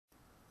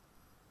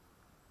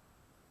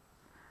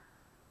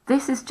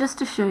This is just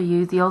to show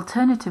you the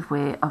alternative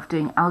way of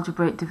doing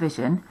algebraic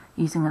division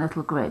using a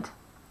little grid.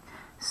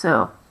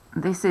 So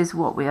this is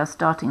what we are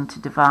starting to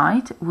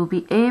divide. We'll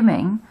be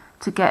aiming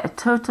to get a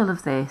total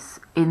of this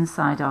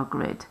inside our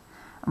grid.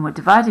 And we're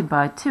dividing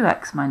by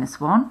 2x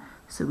minus 1,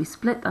 so we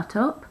split that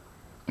up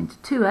into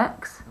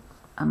 2x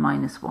and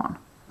minus 1.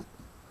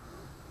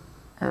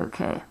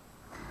 Okay,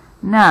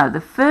 now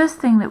the first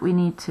thing that we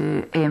need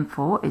to aim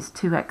for is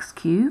 2x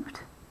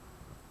cubed.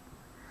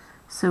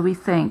 So we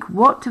think,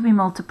 what do we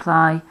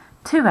multiply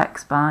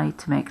 2x by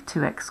to make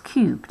 2x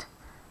cubed?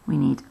 We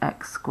need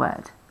x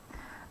squared.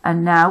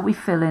 And now we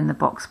fill in the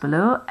box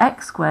below.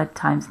 X squared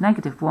times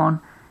negative 1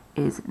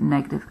 is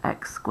negative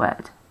x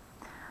squared.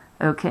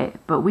 Okay,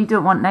 but we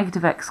don't want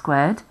negative x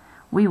squared,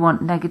 we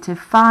want negative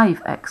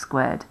 5x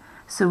squared.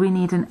 So we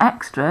need an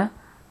extra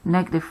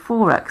negative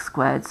 4x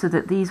squared so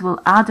that these will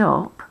add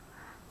up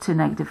to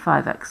negative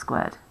 5x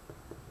squared.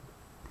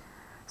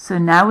 So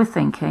now we're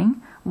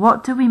thinking,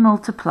 what do we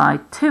multiply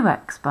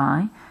 2x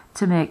by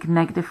to make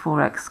negative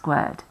 4x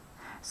squared?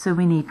 So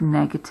we need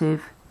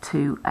negative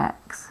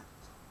 2x.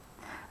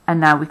 And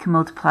now we can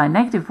multiply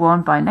negative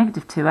 1 by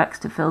negative 2x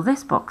to fill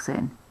this box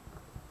in.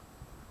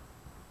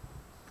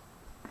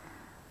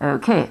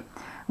 Okay,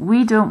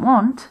 we don't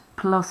want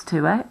plus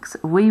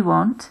 2x, we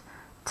want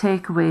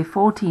take away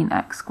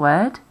 14x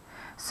squared,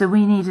 so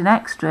we need an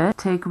extra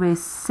take away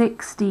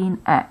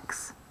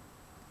 16x.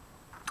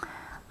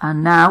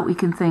 And now we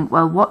can think,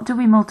 well, what do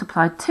we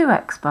multiply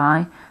 2x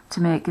by to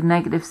make a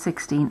negative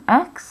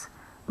 16x?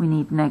 We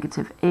need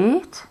negative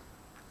 8.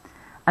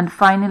 And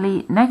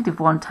finally, negative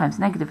 1 times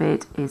negative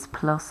 8 is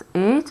plus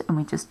 8, and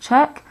we just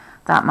check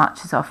that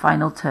matches our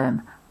final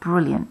term.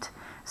 Brilliant.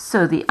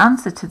 So the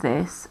answer to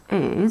this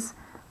is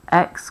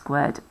x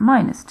squared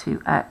minus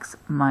 2x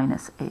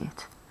minus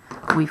 8.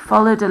 We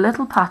followed a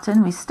little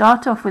pattern. We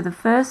start off with the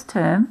first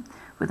term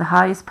with the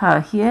highest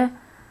power here,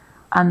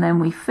 and then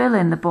we fill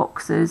in the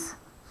boxes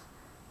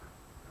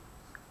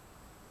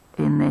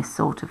in this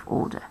sort of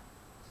order.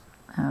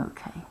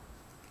 Okay.